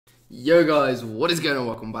Yo guys, what is going on?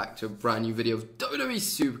 Welcome back to a brand new video of WWE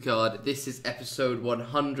Supercard. This is episode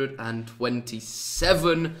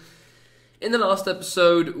 127. In the last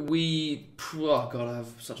episode, we, oh god, I have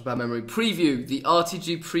such a bad memory, the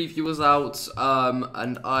RTG preview was out,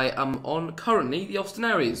 and I am on currently the Austin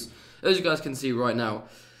Aries, as you guys can see right now.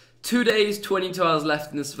 2 days, 22 hours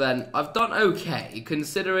left in this event. I've done okay,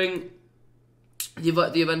 considering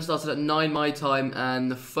the event started at 9 my time,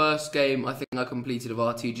 and the first game I think I completed of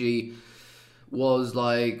RTG was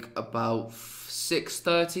like about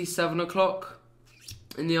 6:30, 7 o'clock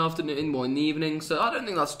in the afternoon, or in the evening. So I don't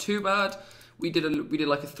think that's too bad. We did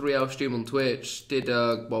like a 3-hour stream on Twitch.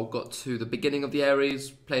 Got to the beginning of the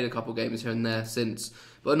Aries, played a couple games here and there since,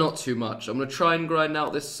 but not too much. I'm gonna try and grind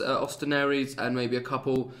out this Austin Aries and maybe a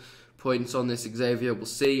couple points on this Xavier. We'll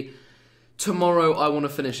see. Tomorrow I want to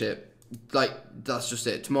finish it. Like, that's just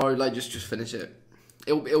it. Tomorrow, like, just finish it.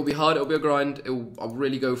 It'll be hard, it'll be a grind, I'll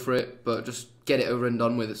really go for it, but just get it over and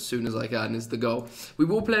done with as soon as I can is the goal. We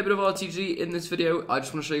will play a bit of RTG in this video. I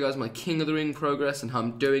just want to show you guys my King of the Ring progress and how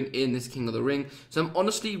I'm doing in this King of the Ring. So I'm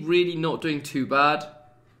honestly really not doing too bad.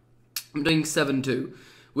 I'm doing 7-2,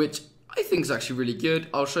 which I think is actually really good.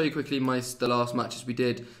 I'll show you quickly the last matches we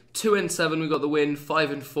did. 2-7, we got the win.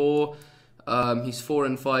 5-4, he's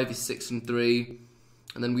 4-5, he's 6-3.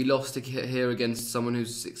 And then we lost here against someone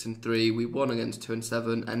who's 6-3. We won against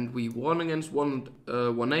 2-7, and we won against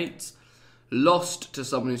 1-8. Lost to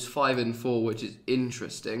someone who's 5-4, which is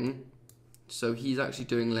interesting. So he's actually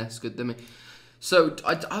doing less good than me. So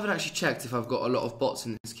I haven't actually checked if I've got a lot of bots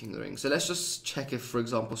in this King of the Ring. So let's just check if, for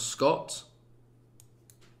example, Scott.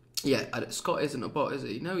 Yeah, Scott isn't a bot, is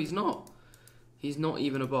he? No, he's not. He's not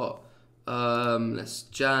even a bot. Let's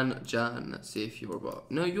Jan, let's see if you're a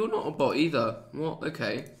bot. No, you're not a bot either. What?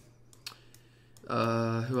 Okay.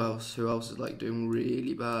 Who else is like doing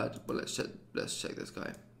really bad? Well, let's check this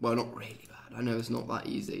guy. Well, not really bad. I know it's not that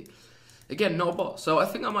easy. Again, not a bot. So I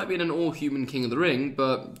think I might be in an all-human King of the Ring,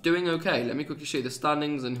 but doing okay. Let me quickly show you the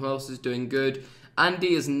standings and who else is doing good.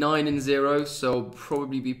 Andy is 9-0, so I'll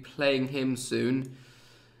probably be playing him soon.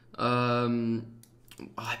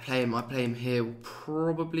 I play him here.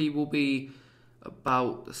 Probably will be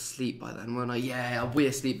about asleep by then, won't I? Yeah, I'll be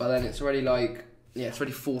asleep by then. It's already like, yeah, it's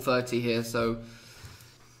already 4:30 here, so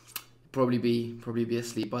probably be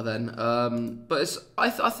asleep by then. But I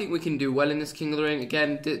think we can do well in this King of the Ring.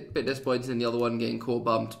 Again, a bit disappointed in the other one, getting core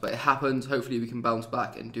bumped, but it happens. Hopefully we can bounce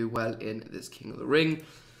back and do well in this King of the Ring.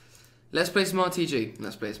 Let's play some RTG.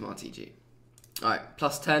 Alright,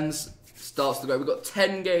 +10s. Starts to go. We've got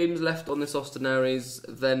 10 games left on this Austin Aries.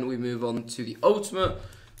 Then we move on to the Ultimate,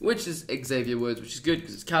 which is Xavier Woods, which is good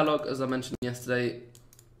because it's catalog, as I mentioned yesterday.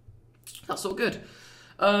 That's all good.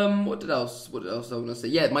 What else do I want to say?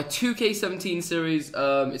 Yeah, my 2K17 series.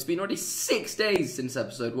 It's been already 6 days since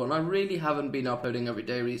episode 1. I really haven't been uploading every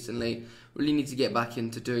day recently. Really need to get back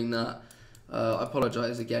into doing that. I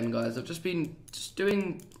apologise again, guys. I've just been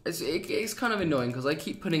doing. It's kind of annoying because I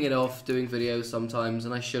keep putting it off doing videos sometimes,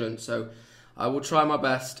 and I shouldn't. So I will try my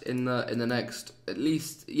best in the next, at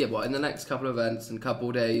least, yeah, well, in the next couple of events and couple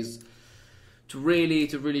of days to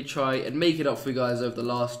really try and make it up for you guys over the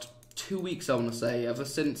last 2 weeks. I want to say ever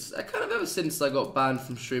since I got banned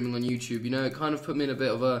from streaming on YouTube. You know, it kind of put me in a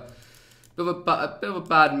bit of a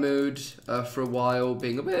bad mood for a while,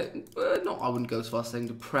 being a bit, I wouldn't go as far as saying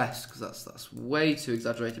depressed, because that's way too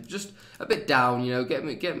exaggerated, just a bit down, you know,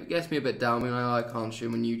 gets me a bit down when I can't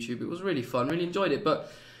stream on YouTube. It was really fun, really enjoyed it,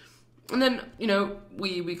 and then, you know,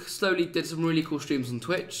 we slowly did some really cool streams on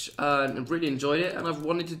Twitch, and really enjoyed it, and I've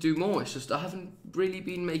wanted to do more. It's just I haven't really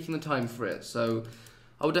been making the time for it, so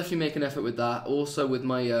I will definitely make an effort with that. Also with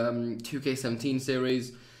my 2K17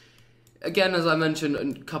 series. Again, as I mentioned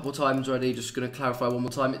a couple times already, just going to clarify one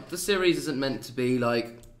more time. The series isn't meant to be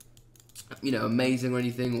like, you know, amazing or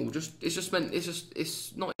anything, or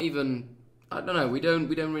it's not even, I don't know, we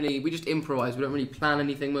just improvise. We don't really plan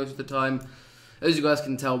anything most of the time. As you guys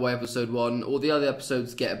can tell by episode 1, all the other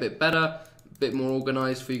episodes get a bit better, a bit more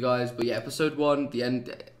organised for you guys. But yeah, episode 1, the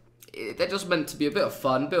end, they're just meant to be a bit of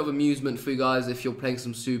fun, a bit of amusement for you guys if you're playing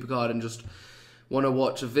some Supercard and just want to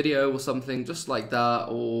watch a video or something just like that,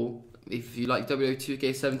 or if you like WWE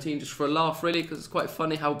 2K17, just for a laugh, really, because it's quite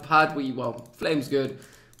funny how bad Flame's good,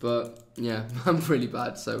 but yeah, I'm really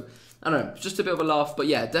bad, so I don't know, just a bit of a laugh. But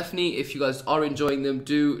yeah, definitely, if you guys are enjoying them,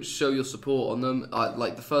 do show your support on them.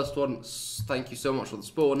 Like the first one, thank you so much for the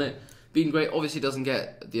support on it. Been great. Obviously doesn't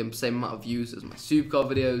get the same amount of views as my Supercard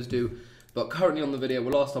videos do, but currently on the video,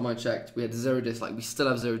 well, last time I checked, we had 0 dislikes. We still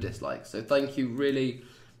have 0 dislikes, so thank you, really.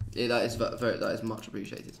 That is much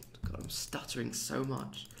appreciated. God, I'm stuttering so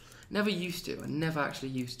much. Never used to. I never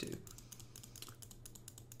actually used to.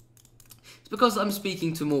 because I'm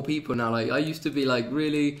speaking to more people now. Like, I used to be like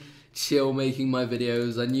really chill making my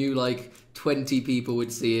videos. I knew like 20 people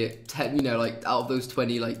would see it. 10, you know, like out of those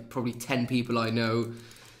 20, like probably 10 people I know.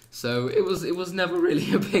 So it was never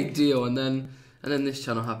really a big deal. And then this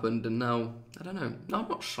channel happened, and now I don't know. No, I'm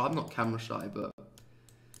not shy. I'm not camera shy, but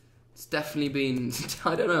it's definitely been.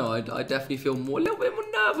 I don't know. I definitely feel a little bit more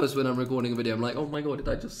nervous when I'm recording a video. I'm like, oh my god, did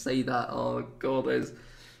I just say that? Oh god, it's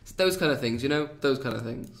those kind of things, you know, those kind of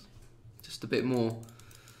things. Just a bit more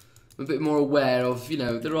aware of, you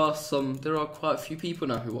know, there are quite a few people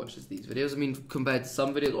now who watches these videos. I mean, compared to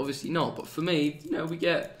some videos, obviously not, but for me, you know, we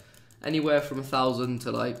get anywhere from 1,000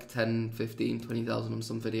 to like 10, 15, 20,000 on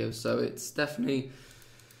some videos. So it's definitely,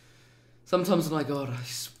 sometimes I'm like, God,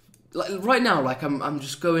 like right now, like I'm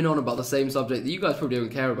just going on about the same subject that you guys probably don't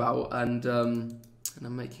care about, and I'm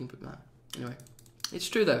making a bit mad. Anyway, it's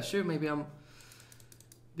true though. It's true. Maybe I'm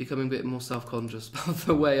becoming a bit more self-conscious about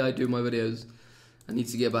the way I do my videos. I need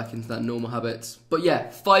to get back into that normal habits. But yeah,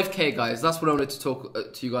 5K guys, that's what I wanted to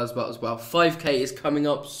talk to you guys about as well. 5K is coming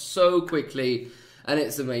up so quickly, and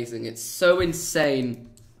it's amazing. It's so insane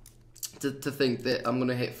to think that I'm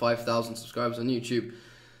gonna hit 5,000 subscribers on YouTube.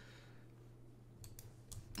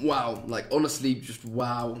 Wow, like honestly, just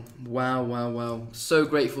wow. So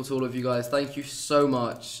grateful to all of you guys. Thank you so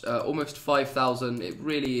much. Almost 5,000. It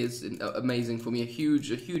really is amazing for me. A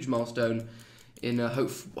huge milestone in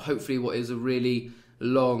hopefully what is a really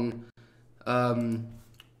long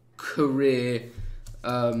career.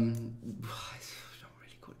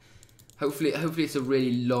 Hopefully it's a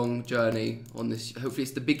really long journey on this. Hopefully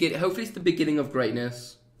it's the beginning of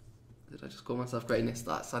greatness. Did I just call myself greatness?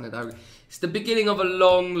 That sounded arrogant. It's the beginning of a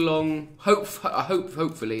long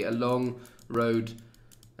hopefully a long road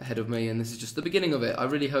ahead of me, and this is just the beginning of it. I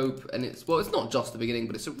really hope, and it's not just the beginning,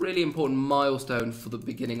 but it's a really important milestone for the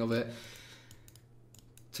beginning of it.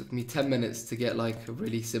 Took me 10 minutes to get like a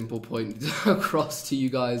really simple point across to you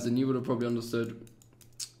guys, and you would have probably understood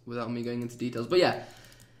without me going into details. But yeah,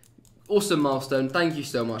 awesome milestone. Thank you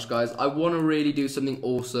so much, guys. I want to really do something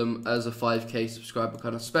awesome as a 5K subscriber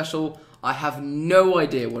kind of special. I have no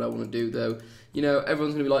idea what I want to do though. You know,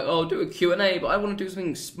 everyone's going to be like, oh, do a Q&A, but I want to do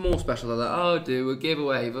something more special than that. Oh, do a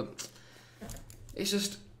giveaway, but it's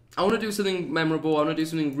just, I want to do something memorable. I want to do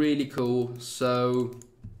something really cool. So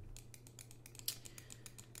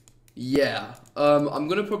yeah, I'm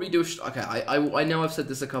gonna probably do I know I've said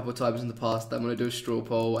this a couple of times in the past that I'm gonna do a straw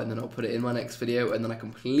poll, and then I'll put it in my next video, and then I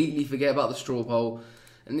completely forget about the straw poll,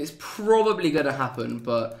 and it's probably gonna happen.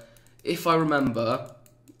 But if I remember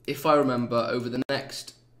over the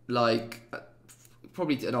next like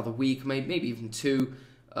probably another week, maybe even 2,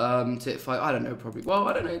 to hit 5. I don't know, probably. Well,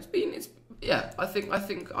 I don't know. Yeah. I think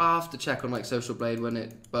I have to check on like Social Blade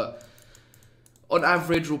but on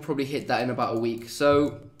average we'll probably hit that in about a week.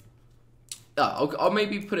 So I'll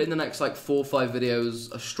maybe put it in the next like 4 or 5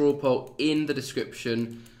 videos, a straw poll in the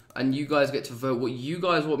description, and you guys get to vote what you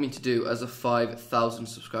guys want me to do as a 5,000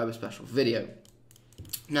 subscriber special video.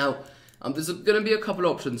 Now, there's going to be a couple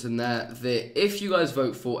options in there that if you guys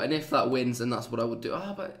vote for, and if that wins, then that's what I would do.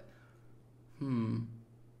 I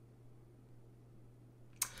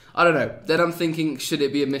don't know. Then I'm thinking, should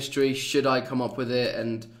it be a mystery? Should I come up with it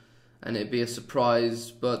and it be a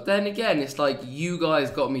surprise? But then again, it's like you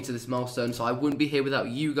guys got me to this milestone, so I wouldn't be here without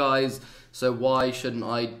you guys. So why shouldn't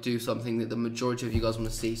I do something that the majority of you guys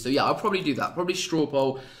want to see? So yeah, I'll probably do that. Probably straw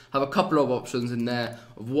poll. Have a couple of options in there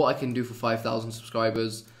of what I can do for 5,000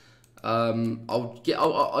 subscribers. I'll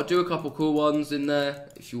do a couple cool ones in there.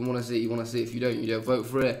 If you want to see it, you want to see it. If you don't vote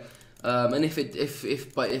for it. And if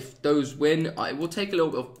those win, it will take a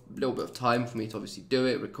little bit of time for me to obviously do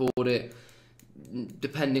it, record it.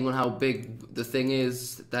 Depending on how big the thing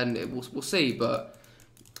is, then we'll see. But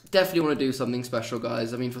definitely want to do something special,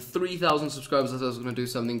 guys. I mean, for 3,000 subscribers, I thought I was going to do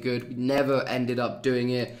something good. We never ended up doing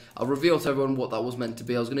it. I'll reveal to everyone what that was meant to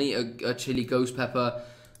be. I was going to eat a chili ghost pepper.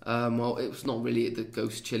 Well, it was not really the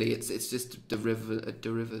ghost chili. It's just a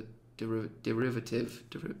derivative.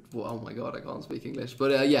 Well, oh my god, I can't speak English.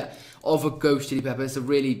 But yeah, of a ghost chili pepper. It's a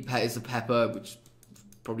pepper which is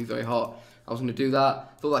probably very hot. I was going to do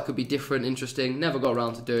that. Thought that could be different, interesting. Never got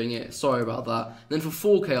around to doing it. Sorry about that. And then for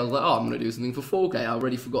 4K, I was like, oh, I'm going to do something for 4K. I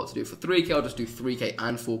already forgot to do it for 3K. I'll just do 3K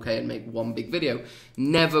and 4K and make one big video.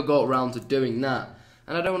 Never got around to doing that.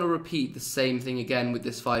 And I don't want to repeat the same thing again with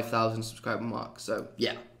this 5,000 subscriber mark. So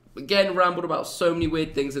yeah. Again, rambled about so many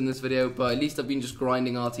weird things in this video, but at least I've been just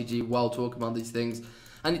grinding RTG while talking about these things.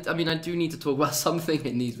 And I mean, I do need to talk about something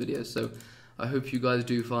in these videos, so I hope you guys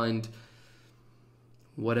do find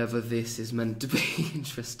whatever this is meant to be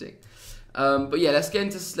interesting. But yeah, let's get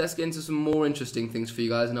into some more interesting things for you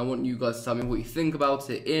guys, and I want you guys to tell me what you think about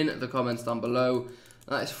it in the comments down below.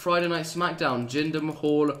 That is Friday Night SmackDown. Jinder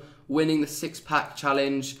Mahal winning the six-pack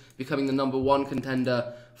challenge, becoming the #1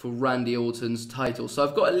 contender for Randy Orton's title. So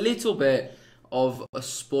I've got a little bit of a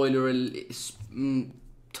spoiler, a bit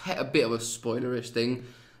of a spoilerish thing.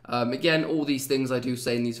 Again, all these things I do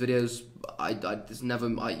say in these videos,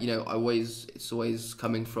 it's always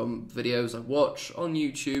coming from videos I watch on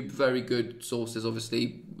YouTube. Very good sources,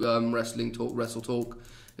 obviously. Wrestling Talk, Wrestle Talk,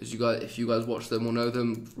 if you guys watch them or know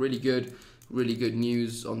them, really good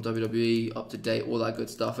news on WWE, up to date, all that good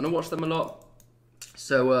stuff, and I watch them a lot.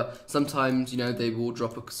 So sometimes, they will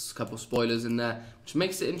drop a couple spoilers in there, which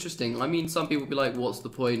makes it interesting. I mean, some people will be like, what's the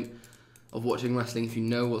point of watching wrestling if you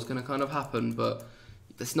know what's going to kind of happen? But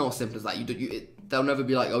it's not as simple as that. They'll never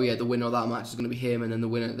be like, oh yeah, the winner of that match is going to be him, and then the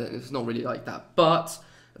winner. It's not really like that. But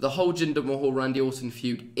the whole Jinder Mahal Randy Orton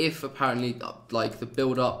feud, if apparently like the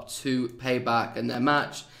build up to Payback and their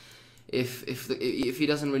match, if he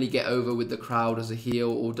doesn't really get over with the crowd as a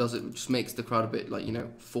heel, or does it just makes the crowd a bit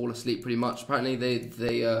like fall asleep pretty much. Apparently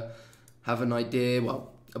they have an idea,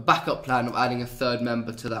 well, a backup plan of adding a third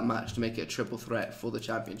member to that match to make it a triple threat for the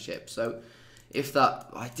championship. So if that,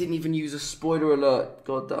 I didn't even use a spoiler alert.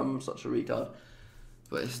 God damn, I'm such a retard.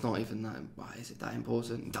 But it's not even that. Why is it that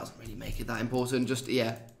important? It doesn't really make it that important. Just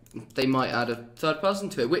they might add a third person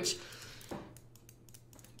to it. Which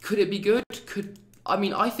could it be good?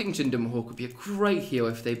 I think Jinder Mahal could be a great heel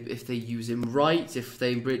if they use him right. If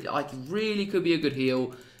they really could be a good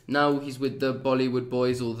heel. Now he's with the Bollywood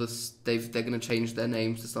Boys, or they're going to change their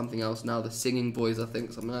names to something else now. The Singing Boys, I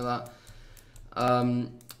think, something like that.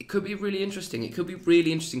 It could be really interesting. It could be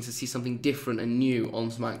really interesting to see something different and new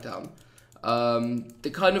on SmackDown. The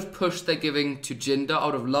kind of push they're giving to Jinder, I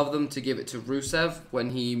would have loved them to give it to Rusev when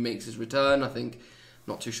he makes his return. I'm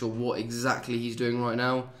not too sure what exactly he's doing right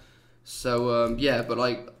now. So but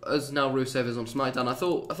as now Rusev is on SmackDown, I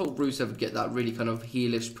thought Rusev would get that really kind of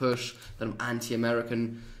heelish push, that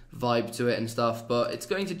anti-American vibe to it and stuff. But it's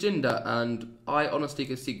going to Jinder, and I honestly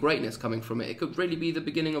could see greatness coming from it. It could really be the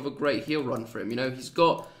beginning of a great heel run for him. He has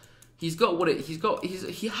got what it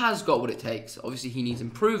takes. Obviously, he needs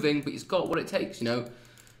improving, but he's got what it takes.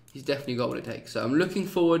 He's definitely got what it takes. So I'm looking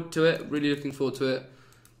forward to it. Really looking forward to it.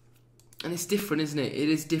 And it's different, isn't it? It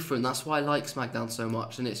is different. That's why I like SmackDown so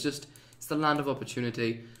much. And it's the land of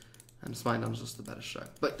opportunity. And SmackDown's just the better show.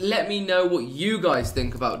 But let me know what you guys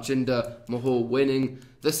think about Jinder Mahal winning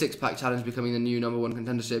the six-pack challenge, becoming the new #1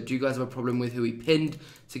 contendership. Do you guys have a problem with who he pinned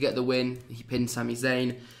to get the win? He pinned Sami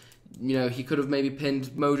Zayn. He could have maybe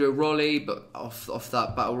pinned Mojo Rawley, but off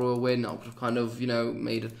that Battle Royal win, I would have kind of,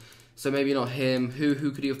 made... So maybe not him.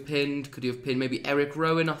 Who could he have pinned? Could he have pinned maybe Eric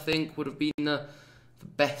Rowan, I think, would have been the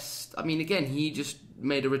best. I mean, again, he just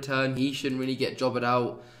made a return. He shouldn't really get jobbered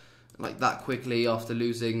out like that quickly after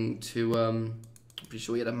losing to... I'm pretty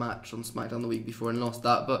sure he had a match on SmackDown the week before and lost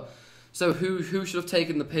that. But so who should have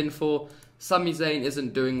taken the pin for? Sami Zayn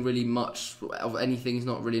isn't doing really much of anything. He's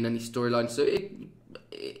not really in any storyline. So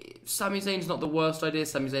Sami Zayn's not the worst idea.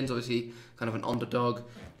 Sami Zayn's obviously kind of an underdog,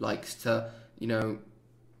 likes to,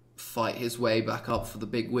 fight his way back up for the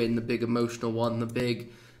big win, the big emotional one, the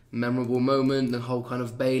big memorable moment, the whole kind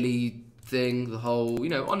of Bailey thing, the whole,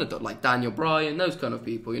 underdog, like Daniel Bryan, those kind of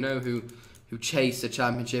people, who chase a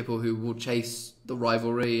championship, or who will chase the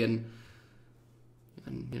rivalry, and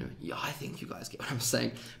I think you guys get what I'm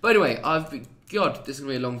saying. But anyway, God, this is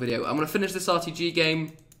going to be a long video. I'm going to finish this RTG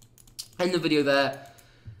game, end the video there.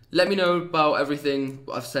 Let me know about everything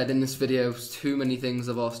I've said in this video. There's too many things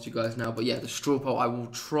I've asked you guys now. But yeah, the straw poll, I will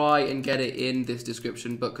try and get it in this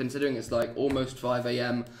description. But considering it's like almost 5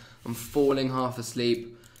 AM, I'm falling half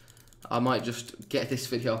asleep. I might just get this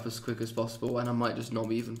video up as quick as possible, and I might just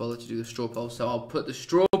not even bother to do the straw poll. So I'll put the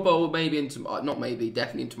straw poll maybe into,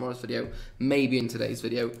 definitely in tomorrow's video, maybe in today's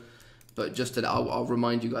video. But just that I'll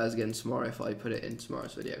remind you guys again tomorrow if I put it in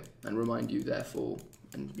tomorrow's video, and remind you therefore,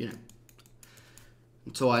 and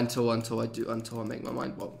until I make my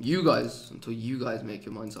mind, until you guys make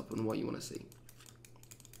your minds up on what you want to see.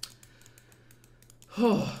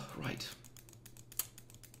 Oh, right.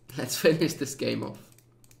 Let's finish this game off.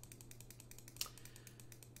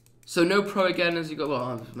 So no pro again, as you got. Well,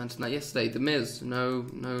 I mentioned that yesterday. The Miz,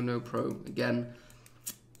 no pro again.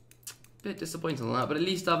 Bit disappointed on that, but at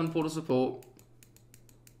least having Portal support.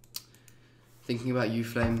 Thinking about you,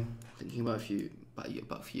 Flame. Thinking about you.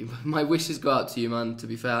 My wishes go out to you, man. To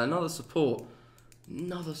be fair, another support.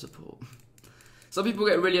 Some people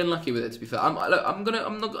get really unlucky with it. To be fair, I'm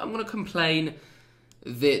gonna complain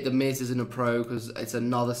that the Miz isn't a pro because it's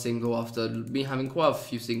another single after me having quite a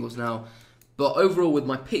few singles now. But overall, with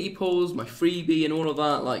my pity pulls, my freebie and all of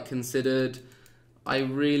that, like, considered, I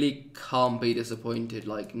really can't be disappointed.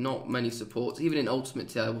 Like, not many supports. Even in Ultimate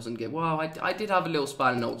Tier, I wasn't getting... Well, I did have a little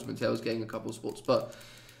span in Ultimate Tier. I was getting a couple of supports. But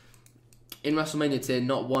in WrestleMania Tier,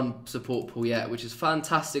 not one support pull yet, which is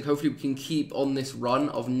fantastic. Hopefully, we can keep on this run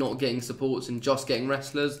of not getting supports and just getting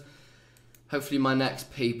wrestlers. Hopefully, my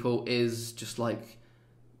next people is just, like,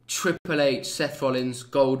 Triple H, Seth Rollins,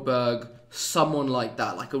 Goldberg, someone like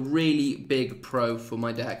that. Like, a really big pro for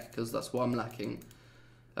my deck, because that's what I'm lacking.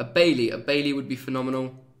 A Bailey would be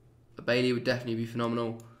phenomenal. A Bailey would definitely be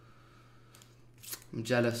phenomenal. I'm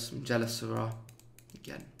jealous Sarah.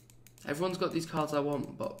 Again, everyone's got these cards I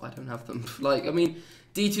want, but I don't have them. Like, I mean,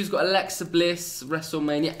 D2's got Alexa Bliss,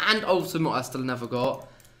 WrestleMania, and Ultimate I still never got.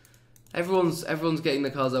 Everyone's getting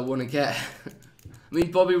the cards I want to get. I mean,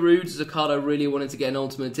 Bobby Roode is a card I really wanted to get in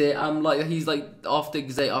Ultimate Tier. I'm like, he's like, after I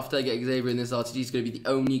get Xavier in this RTG, he's going to be the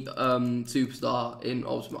only superstar in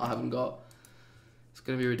Ultimate I haven't got. It's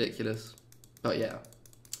going to be ridiculous. But yeah,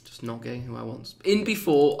 just not getting who I want. In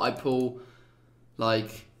before I pull,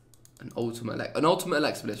 like, an Ultimate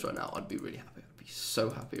Alexa Bliss right now, I'd be really happy. I'd be so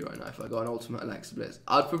happy right now if I got an Ultimate Alexa Bliss.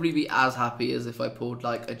 I'd probably be as happy as if I pulled,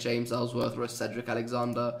 like, a James Ellsworth or a Cedric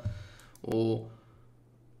Alexander, or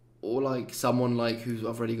like someone like who's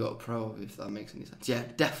already got a pro, if that makes any sense. Yeah,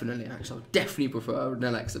 definitely, actually. I would definitely prefer an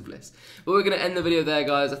Alexa Bliss. But we're going to end the video there,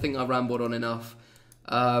 guys. I think I've rambled on enough.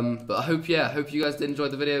 But I hope you guys did enjoy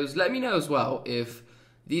the videos. Let me know as well if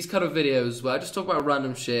these kind of videos where I just talk about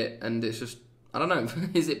random shit and it's just, I don't know,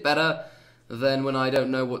 is it better than when I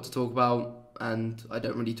don't know what to talk about and I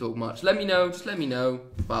don't really talk much? Let me know, just let me know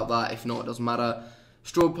about that. If not, it doesn't matter.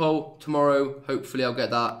 Straw poll tomorrow, hopefully I'll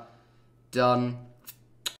get that done.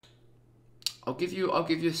 I'll give you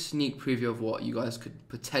a sneak preview of what you guys could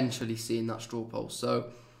potentially see in that straw poll.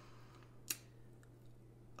 So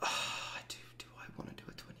do I want to do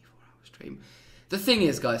a 24-hour stream? The thing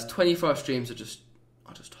is, guys, 24-hour streams are just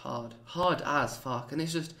hard as fuck, and it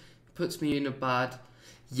just puts me in a bad.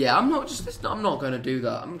 Yeah, I'm not going to do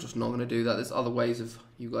that. I'm just not going to do that. There's other ways of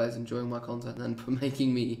you guys enjoying my content than for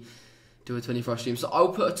making me do a 24-hour stream. So I'll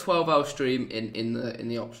put a 12-hour stream in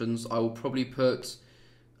the options. I will probably put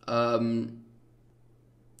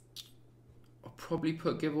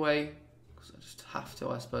giveaway, because I just have to,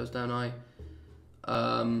 I suppose, don't I?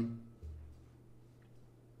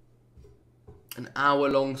 An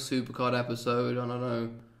hour-long Supercard episode. I don't know.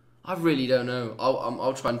 I really don't know.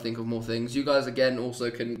 I'll try and think of more things. You guys, again,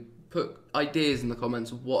 also can put ideas in the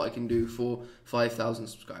comments of what I can do for 5,000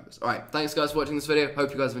 subscribers. All right, thanks, guys, for watching this video.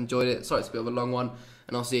 Hope you guys have enjoyed it. Sorry it's a bit of a long one,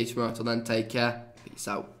 and I'll see you tomorrow. Till then, take care. Peace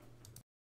out.